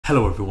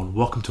Hello everyone,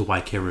 welcome to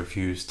YK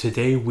Reviews.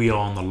 Today we are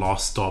on the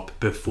last stop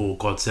before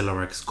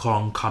Godzilla x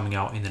Kong coming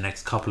out in the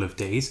next couple of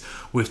days,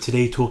 with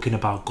today talking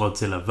about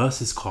Godzilla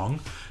vs Kong.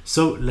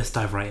 So let's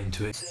dive right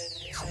into it.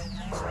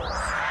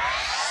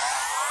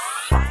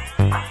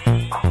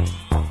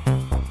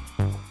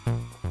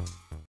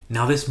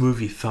 Now this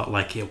movie felt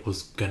like it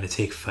was going to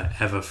take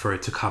forever for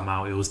it to come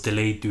out. It was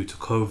delayed due to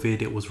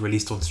COVID, it was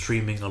released on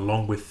streaming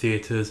along with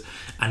theatres,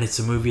 and it's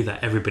a movie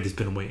that everybody's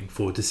been waiting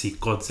for, to see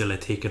Godzilla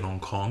taking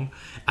on Kong.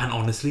 And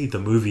honestly, the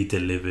movie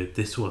delivered.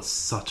 This was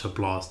such a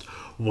blast,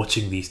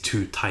 watching these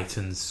two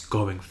titans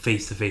going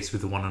face to face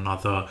with one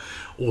another,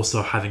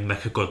 also having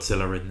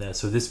Mechagodzilla in there.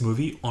 So this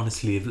movie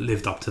honestly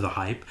lived up to the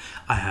hype.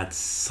 I had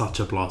such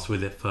a blast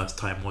with it first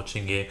time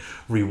watching it,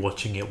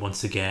 rewatching it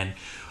once again.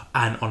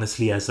 And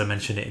honestly, as I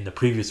mentioned it in the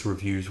previous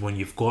reviews, when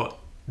you've got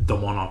the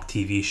Monarch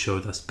TV show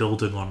that's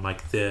building on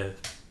like the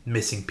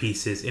missing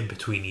pieces in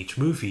between each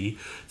movie,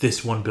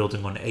 this one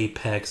building on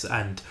Apex,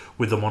 and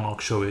with the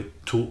Monarch show it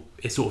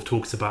sort of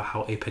talks about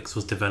how Apex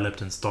was developed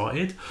and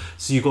started.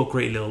 So you got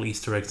great little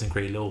Easter eggs and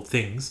great little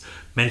things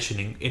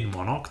mentioning in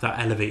Monarch that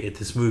elevated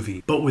this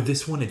movie. But with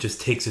this one, it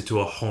just takes it to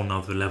a whole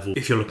nother level.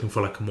 If you're looking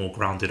for like a more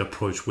grounded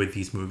approach with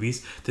these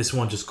movies, this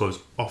one just goes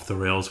off the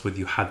rails with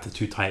you have the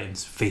two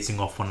titans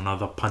facing off one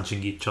another,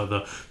 punching each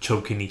other,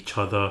 choking each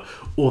other,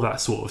 all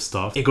that sort of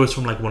stuff. It goes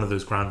from like one of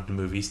those grounded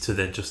movies to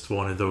then just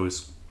one of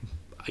those,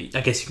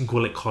 I guess you can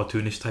call it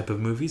cartoonish type of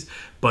movies,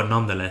 but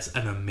nonetheless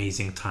an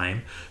amazing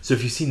time. So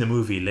if you've seen the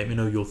movie, let me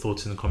know your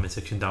thoughts in the comment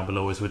section down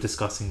below as we're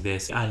discussing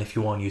this. And if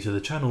you are new to the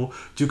channel,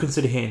 do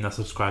consider hitting that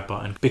subscribe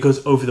button,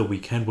 because over the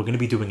weekend we're going to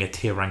be doing a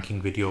tier ranking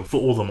video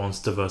for all the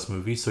Monsterverse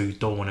movies, so you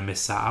don't want to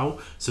miss that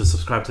out. So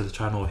subscribe to the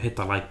channel, hit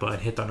that like button,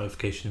 hit that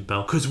notification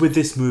bell, because with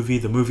this movie,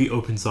 the movie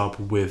opens up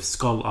with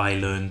Skull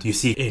Island. You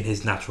see in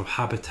his natural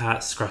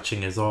habitat,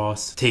 scratching his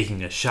ass,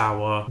 taking a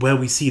shower, where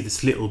we see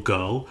this little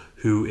girl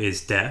who is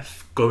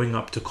deaf going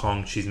up to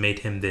Kong. She's made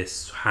him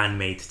this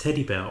handmade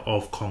teddy bear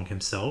of Kong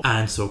himself,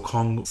 and so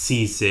Kong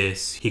sees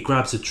this, he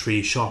grabs a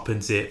tree,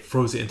 sharpens it,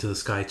 throws it into the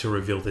sky to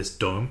reveal this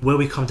dome, where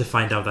we come to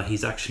find out that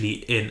he's actually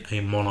in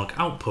a Monarch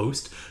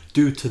outpost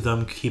due to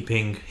them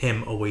keeping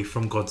him away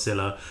from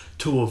Godzilla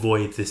to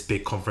avoid this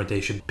big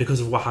confrontation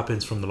because of what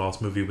happens from the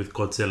last movie with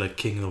Godzilla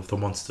King of the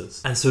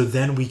Monsters. And so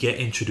then we get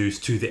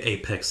introduced to the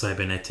Apex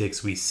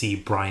Cybernetics. We see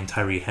Brian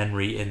Tyree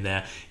Henry in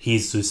there.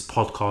 He's this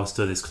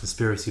podcaster, this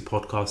conspiracy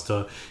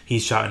podcaster.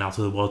 He's shouting out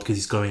to the world because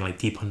he's going like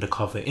deep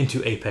undercover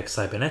into Apex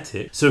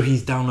Cybernetics. So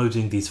he's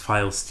downloading these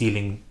files,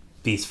 stealing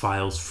these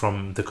files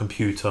from the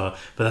computer,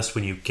 but that's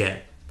when you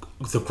get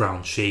the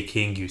ground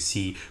shaking. You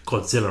see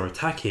Godzilla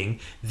attacking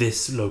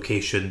this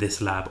location, this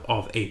lab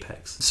of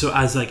Apex. So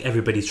as like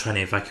everybody's trying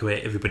to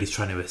evacuate, everybody's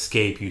trying to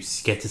escape, you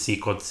get to see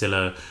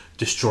Godzilla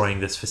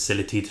destroying this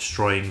facility,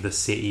 destroying the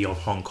city of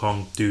Hong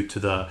Kong due to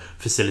the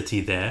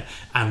facility there.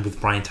 And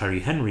with Brian Tyree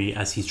Henry,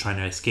 as he's trying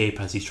to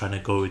escape, as he's trying to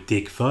go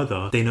dig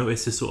further, they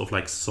notice this sort of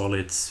like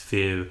solid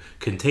sphere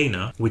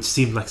container, which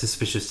seemed like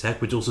suspicious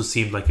tech, which also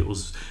seemed like it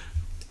was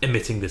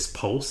emitting this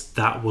pulse.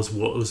 That was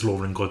what was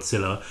luring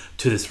Godzilla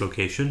to this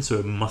location, so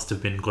it must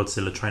have been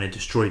Godzilla trying to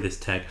destroy this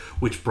tech,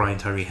 which Brian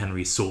Tyree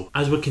Henry saw.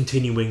 As we're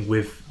continuing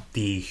with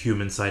the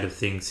human side of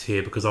things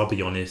here, because I'll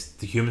be honest,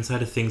 the human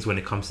side of things when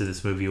it comes to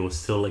this movie was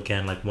still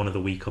again like one of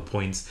the weaker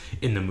points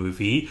in the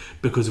movie,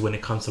 because when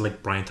it comes to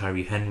like Brian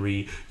Tyree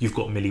Henry, you've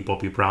got Millie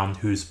Bobby Brown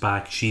who's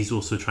back. She's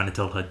also trying to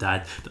tell her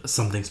dad that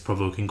something's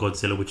provoking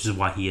Godzilla, which is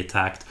why he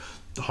attacked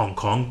Hong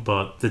Kong,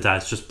 but the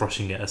dad's just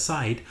brushing it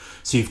aside.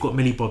 So you've got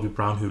Millie Bobby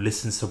Brown who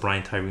listens to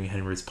Brian Tyree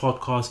Henry's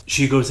podcast.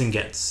 She goes and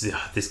gets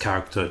this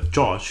character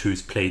Josh,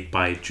 who's played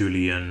by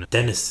Julian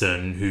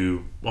Dennison,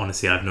 who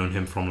honestly I've known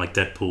him from like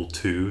Deadpool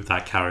 2,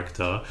 that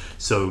character.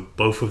 So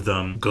both of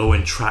them go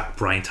and track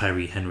Brian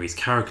Tyree Henry's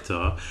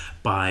character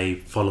by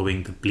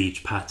following the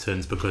bleach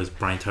patterns, because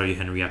Brian Tyree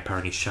Henry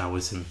apparently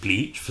showers in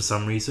bleach for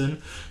some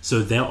reason. So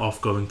they're off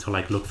going to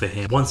like look for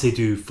him. Once they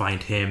do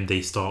find him,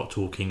 they start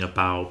talking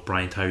about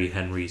Brian Tyree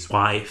Henry's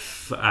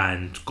wife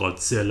and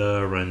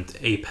Godzilla and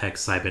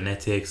Apex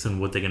Cybernetics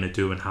and what they're gonna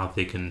do and how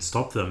they can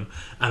stop them.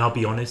 And I'll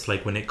be honest,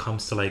 like when it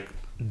comes to like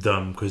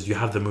them, because you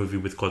have the movie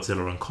with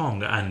Godzilla and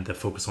Kong and the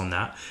focus on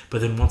that,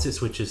 but then once it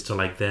switches to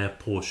like their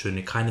portion,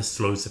 it kind of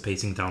slows the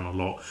pacing down a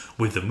lot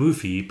with the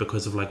movie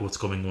because of like what's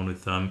going on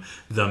with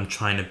them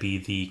trying to be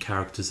the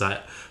characters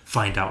that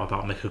find out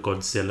about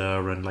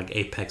Mechagodzilla and like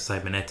Apex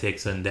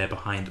Cybernetics, and they're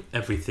behind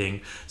everything.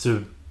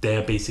 So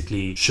they're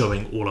basically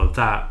showing all of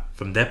that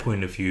from their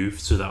point of view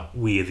so that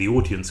we the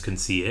audience can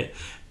see it,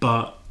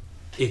 but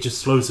it just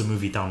slows the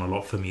movie down a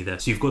lot for me there.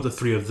 So you've got the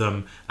three of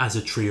them as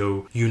a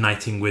trio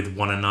uniting with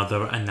one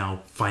another and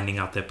now finding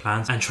out their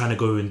plans and trying to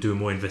go and do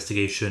more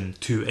investigation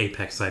to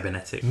Apex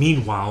Cybernetic.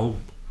 Meanwhile,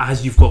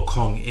 as you've got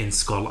Kong in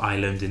Skull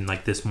Island in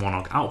like this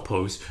Monarch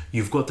outpost,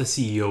 you've got the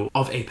CEO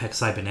of Apex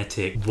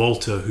Cybernetic,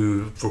 Walter,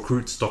 who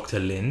recruits Dr.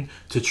 Lin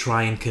to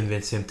try and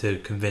convince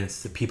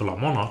the people at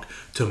Monarch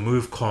to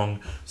move Kong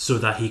so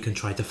that he can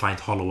try to find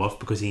Hollow Earth,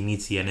 because he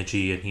needs the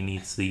energy and he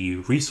needs the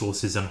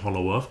resources in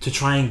Hollow Earth to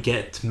try and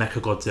get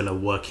Mechagodzilla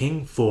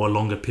working for a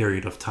longer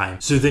period of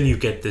time. So then you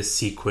get this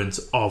sequence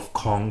of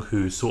Kong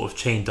who's sort of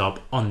chained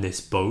up on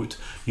this boat.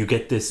 You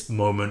get this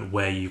moment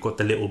where you've got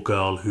the little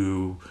girl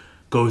who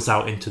goes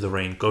out into the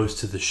rain, goes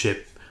to the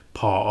ship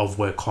part of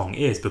where Kong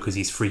is because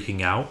he's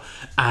freaking out,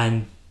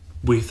 and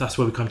that's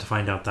where we come to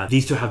find out that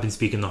these two have been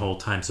speaking the whole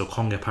time. So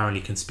Kong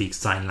apparently can speak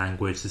sign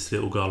language. This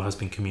little girl has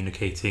been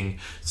communicating.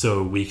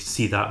 So we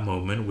see that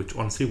moment, which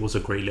honestly was a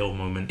great little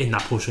moment in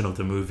that portion of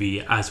the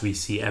movie, as we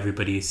see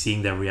everybody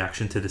seeing their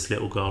reaction to this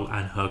little girl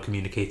and her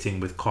communicating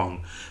with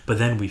Kong. But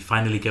then we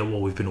finally get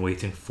what we've been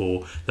waiting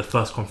for, the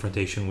first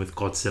confrontation with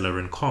Godzilla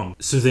and Kong.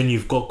 So then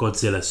you've got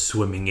Godzilla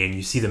swimming in.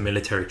 You see the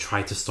military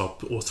try to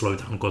stop or slow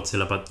down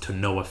Godzilla, but to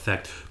no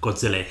effect.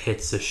 Godzilla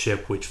hits the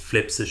ship, which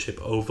flips the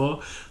ship over,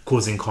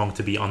 causing Kong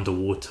to be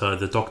underwater.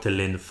 The Dr.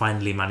 Lin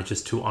finally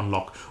manages to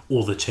unlock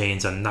all the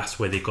chains, and that's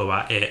where they go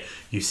at it.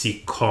 You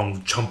see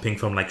Kong jumping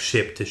from like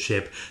ship to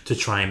ship to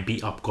try and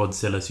beat up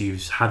Godzilla. So you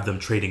have them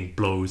trading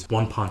blows,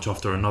 one punch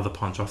after another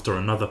punch after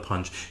another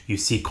punch. You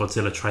see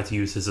Godzilla try to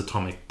use his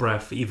atomic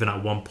breath. Even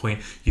at one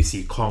point you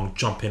see Kong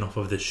jumping off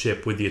of the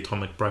ship with the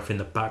atomic breath in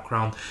the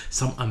background.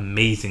 Some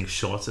amazing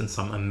shots and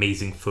some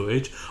amazing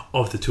footage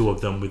of the two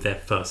of them with their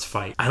first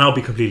fight. And I'll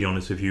be completely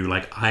honest with you,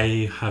 like,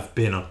 I have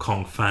been a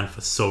Kong fan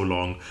for so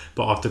long,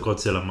 but after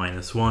Godzilla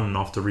 -1 and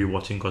after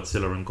rewatching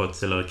Godzilla and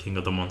Godzilla King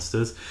of the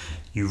Monsters,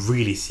 you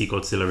really see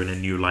Godzilla in a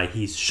new light.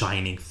 He's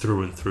shining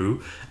through and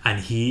through,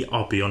 and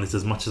I'll be honest,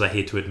 as much as I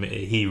hate to admit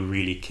it, he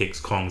really kicks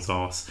Kong's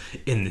ass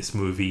in this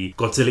movie.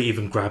 Godzilla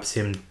even grabs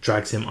him,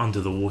 drags him under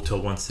the water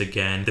once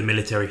again. The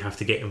military have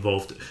to get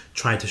involved,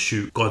 trying to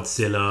shoot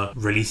Godzilla,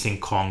 releasing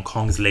Kong.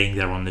 Kong's laying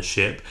there on the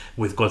ship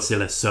with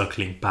Godzilla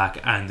circling back,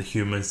 and the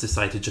humans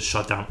decide to just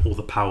shut down all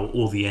the power,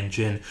 all the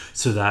engine,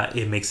 so that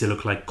it makes it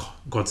look like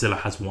Godzilla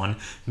has won,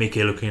 make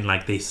it looking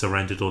like they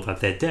surrendered or that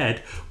they're dead,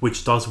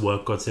 which does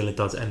work. Godzilla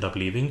does end up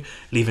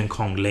leaving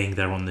Kong laying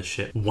there on the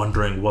ship,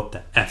 wondering what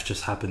the F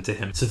just happened to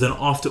him. So then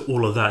after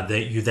all of that,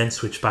 you then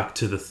switch back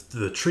to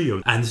the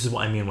trio, and this is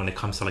what I mean when it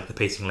comes to like the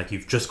pacing. Like,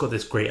 you've just got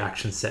this great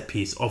action set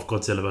piece of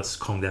Godzilla vs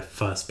Kong, their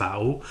first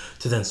battle,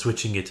 to then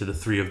switching it to the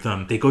three of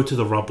them. They go to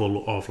the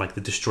rubble of like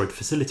the destroyed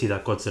facility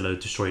that Godzilla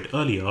destroyed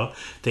earlier.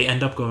 They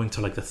end up going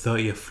to like the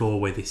 30th floor,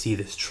 where they see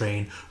this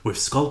train with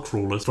skull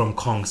crawlers from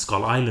Kong's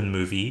Skull Island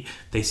movie.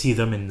 They see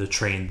them in the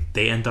train.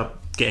 They end up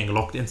getting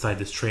locked inside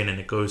this train, and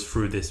it goes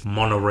through this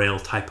monorail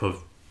type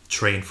of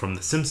train from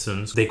The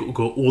Simpsons. They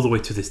go all the way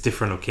to this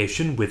different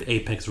location with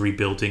Apex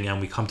rebuilding,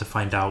 and we come to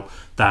find out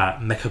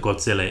that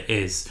Mechagodzilla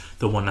is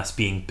the one that's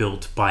being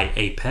built by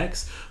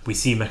Apex. We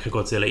see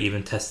Mechagodzilla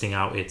even testing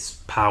out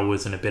its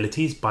powers and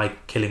abilities by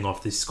killing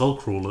off these skull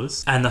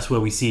crawlers, and that's where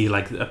we see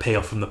like a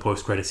payoff from the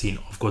post-credit scene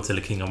of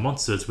Godzilla King of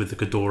Monsters, with the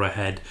Ghidorah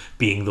head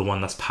being the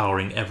one that's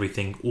powering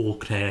everything, all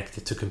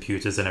connected to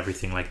computers and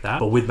everything like that.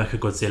 But with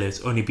Mechagodzilla,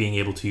 it's only being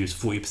able to use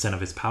 40%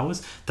 of its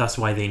powers. That's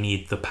why they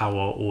need the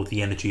power or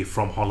the energy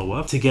from Hollow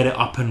Earth to get it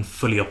up and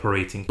fully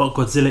operating. But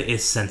Godzilla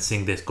is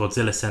sensing this.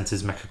 Godzilla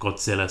senses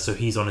Mechagodzilla, so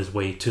he's on his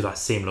way to that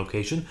same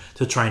location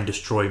to try and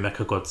destroy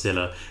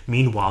Mechagodzilla.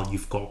 Meanwhile,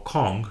 you've got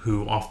Kong,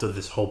 who after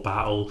this whole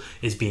battle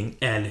is being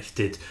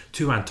airlifted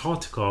to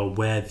Antarctica,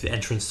 where the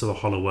entrance to the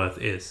Hollow Earth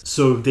is.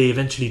 So they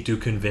eventually do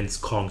convince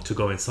Kong to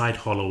go inside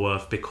Hollow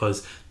Earth,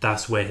 because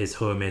that's where his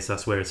home is,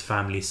 that's where his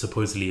family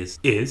supposedly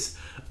is.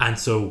 And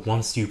so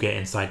once you get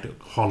inside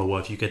Hollow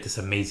Earth, you get this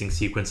amazing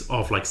sequence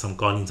of like some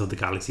Guardians of the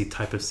Galaxy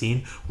type of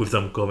scene with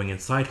them going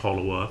inside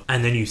Hollow Earth,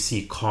 and then you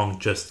see Kong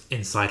just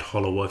inside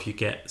Hollow Earth. You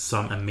get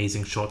some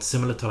amazing shots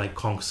similar to like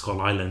Kong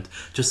Skull Island,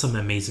 just some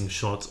amazing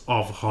shots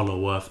of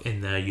Hollow Earth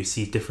in there. You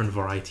see different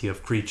variety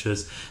of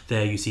creatures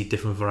there, you see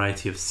different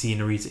variety of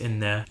sceneries in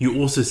there. You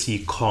also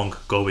see Kong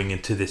going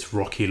into this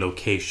rocky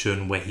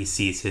location where he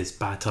sees his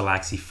battle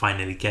axe. He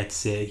finally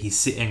gets it. He's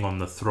sitting on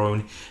the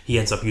throne. He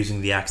ends up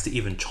using the axe to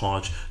even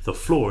charge the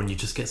floor, and you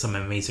just get some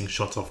amazing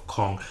shots of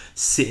Kong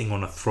sitting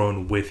on a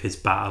throne with his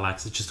battle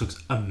axe. It just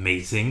looks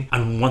amazing.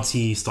 And once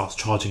he starts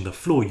charging the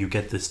floor, you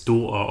get this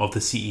daughter of the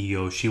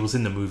CEO. She was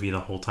in the movie the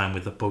whole time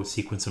with the boat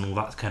sequence and all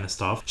that kind of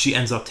stuff. She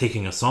ends up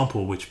taking a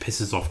sample, which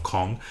pisses off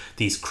Kong.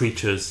 These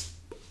creatures,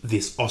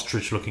 these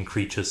ostrich looking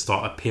creatures,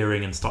 start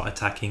appearing and start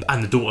attacking,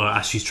 and the daughter,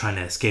 as she's trying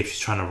to escape, she's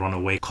trying to run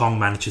away. Kong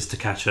manages to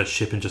catch her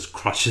ship and just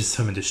crushes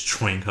them and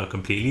destroying her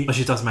completely. But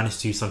she does manage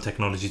to use some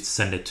technology to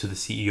send it to the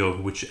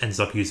CEO, which ends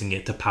up using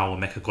it to power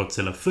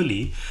Mechagodzilla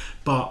fully.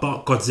 But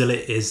Godzilla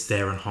is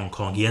there in Hong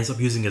Kong. He ends up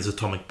using his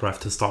atomic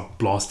breath to start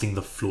blasting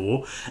the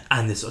floor,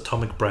 and this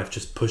atomic breath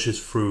just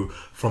pushes through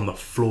from the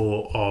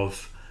floor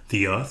of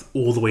the earth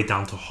all the way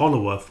down to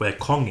Hollow Earth where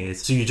Kong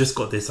is. So you just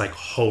got this like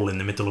hole in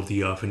the middle of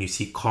the earth and you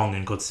see Kong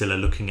and Godzilla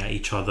looking at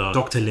each other.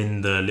 Dr.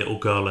 Lin, the little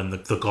girl, and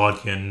the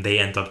Guardian, they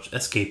end up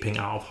escaping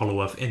out of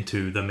Hollow Earth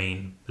into the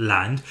main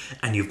land,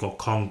 and you've got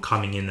Kong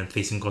coming in and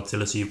facing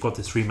Godzilla. So you've got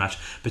this rematch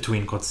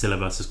between Godzilla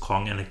versus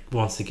Kong, and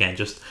once again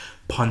just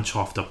punch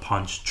after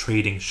punch,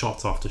 trading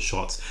shots after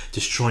shots,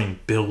 destroying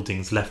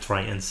buildings left,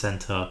 right and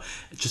center.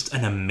 Just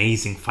an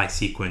amazing fight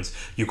sequence.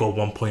 You got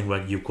one point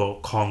where you've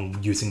got Kong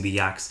using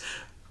the axe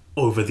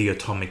over the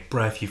atomic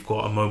breath. You've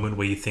got a moment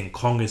where you think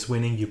Kong is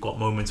winning. You've got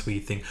moments where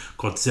you think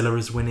Godzilla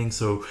is winning.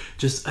 So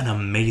just an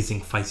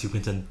amazing fight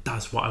sequence, and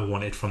that's what I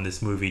wanted from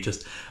this movie.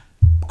 Just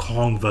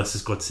Kong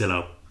versus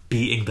Godzilla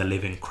beating the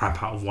living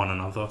crap out of one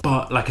another.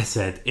 But like I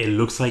said, it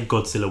looks like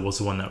Godzilla was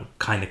the one that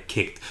kind of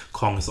kicked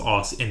Kong's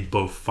ass in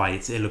both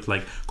fights. It looked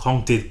like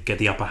Kong did get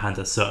the upper hand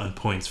at certain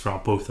points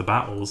throughout both the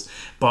battles,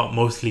 but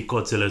mostly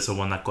Godzilla's the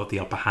one that got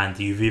the upper hand.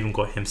 You've even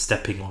got him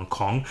stepping on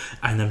Kong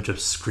and them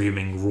just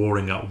screaming,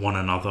 roaring at one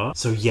another.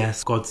 So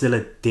yes,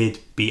 Godzilla did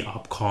beat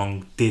up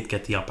Kong, did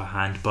get the upper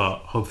hand, but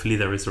hopefully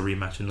there is a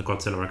rematch in the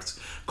Godzilla x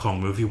Kong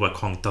movie where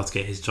Kong does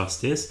get his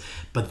justice.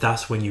 But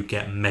that's when you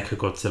get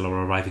Mechagodzilla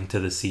arriving to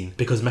the scene,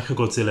 because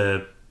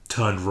Mechagodzilla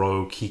turned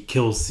rogue. He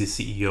kills the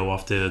CEO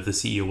after the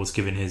CEO was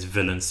given his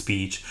villain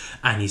speech,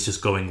 and he's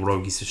just going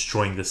rogue. He's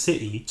destroying the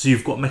city. So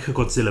you've got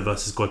Mechagodzilla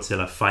versus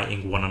Godzilla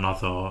fighting one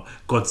another.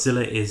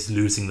 Godzilla is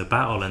losing the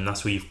battle, and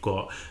that's where you've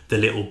got the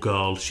little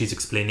girl. She's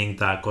explaining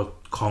that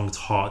Kong's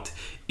heart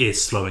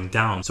is slowing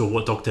down. So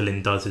what Dr.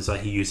 Lin does is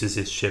that he uses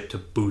his ship to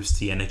boost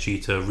the energy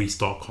to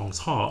restart Kong's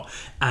heart,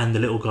 and the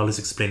little girl is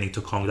explaining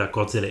to Kong that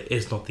Godzilla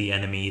is not the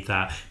enemy,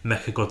 that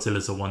Mechagodzilla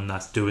is the one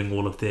that's doing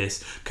all of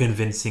this,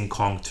 convincing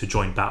Kong to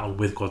join battle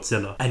with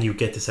Godzilla. And you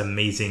get this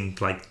amazing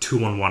like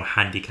 2-on-1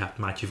 handicap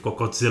match. You've got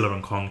Godzilla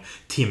and Kong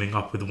teaming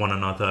up with one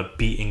another,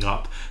 beating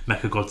up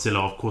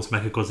Mechagodzilla. Of course,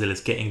 Mechagodzilla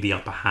is getting the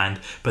upper hand,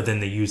 but then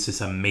they use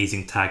this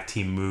amazing tag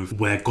team move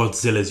where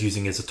Godzilla is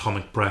using his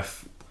atomic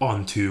breath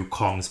onto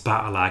Kong's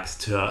battle axe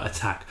to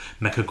attack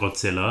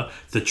Mechagodzilla.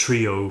 The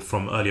trio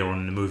from earlier on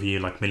in the movie,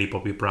 like Millie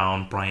Bobby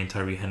Brown, Brian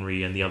Tyree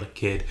Henry and the other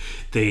kid,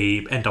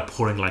 they end up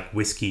pouring like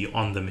whiskey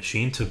on the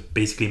machine to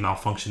basically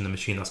malfunction the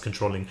machine that's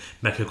controlling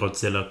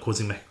Mechagodzilla,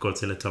 causing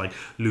Mechagodzilla to like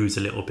lose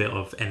a little bit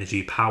of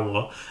energy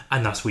power.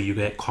 And that's where you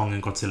get Kong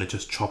and Godzilla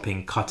just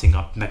chopping, cutting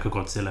up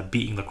Mechagodzilla,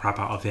 beating the crap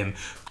out of him.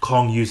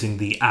 Kong using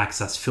the axe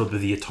that's filled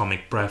with the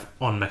atomic breath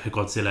on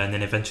Mechagodzilla, and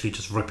then eventually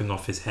just ripping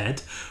off his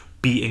head,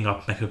 beating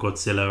up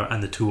Mechagodzilla,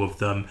 and the two of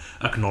them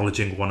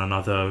acknowledging one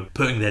another,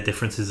 putting their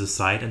differences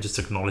aside and just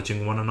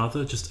acknowledging one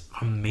another. Just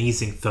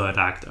amazing third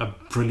act, a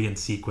brilliant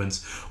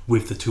sequence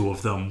with the two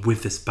of them,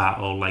 with this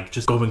battle, like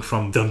just going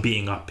from them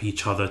beating up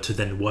each other to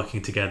then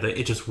working together.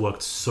 It just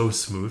worked so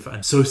smooth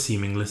and so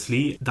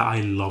seamlessly that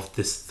I loved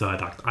this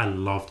third act. I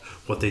loved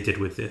what they did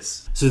with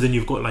this. So then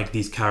you've got like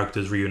these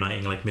characters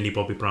reuniting, like Millie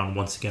Bobby Brown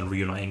once again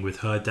reuniting with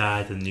her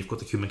dad, and you've got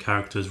the human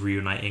characters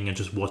reuniting and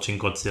just watching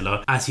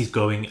Godzilla as he's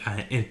going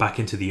back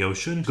into the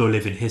ocean, go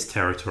live in his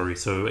territory.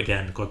 So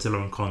again,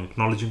 Godzilla and Kong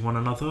acknowledging one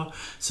another.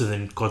 So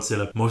then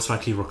Godzilla most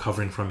likely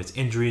recovering from its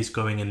injuries,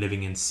 going and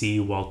living in sea,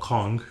 while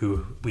Kong,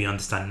 who we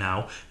understand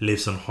now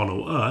lives on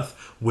Hollow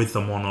Earth, with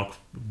the Monarch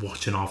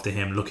watching after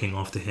him, looking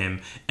after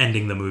him,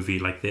 ending the movie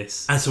like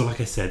this. And so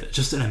like I said,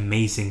 just an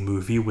amazing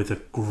movie with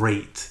a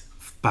great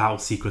battle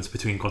sequence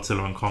between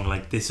Godzilla and Kong.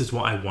 Like, this is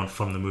what I want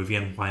from the movie,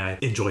 and why I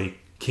enjoy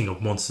King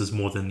of Monsters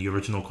more than the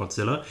original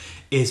Godzilla,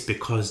 is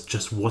because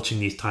just watching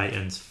these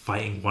titans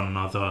fighting one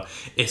another,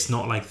 it's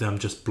not like them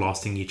just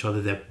blasting each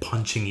other, they're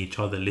punching each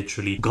other,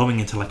 literally going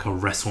into like a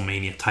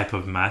WrestleMania type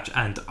of match,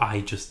 and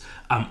I just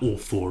am all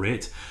for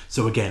it.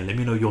 So again, let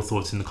me know your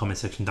thoughts in the comment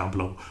section down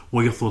below.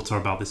 What your thoughts are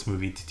about this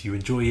movie. Did you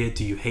enjoy it?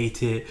 Do you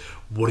hate it?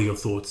 What are your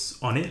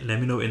thoughts on it? Let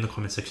me know in the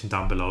comment section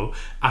down below,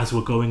 as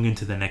we're going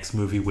into the next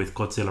movie with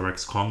Godzilla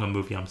x Kong, a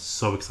movie I'm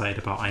so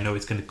excited about. I know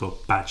it's going to go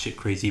batshit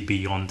crazy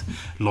beyond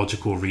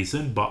logical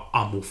reason, but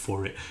I'm all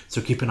for it.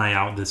 So keep an eye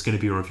out. There's going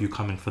to be a review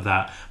coming for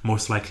that,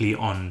 most likely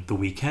on the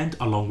weekend,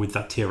 along with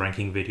that tier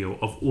ranking video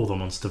of all the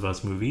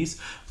Monsterverse movies,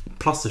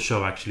 plus the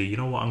show. Actually, you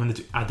know what, I'm going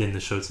to add in the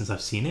show since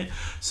I've seen it.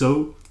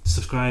 So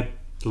subscribe,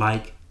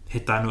 like,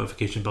 hit that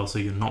notification bell so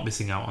you're not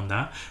missing out on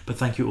that. But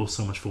thank you all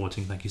so much for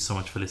watching. Thank you so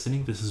much for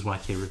listening. This is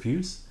YK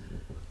Reviews.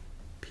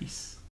 Peace.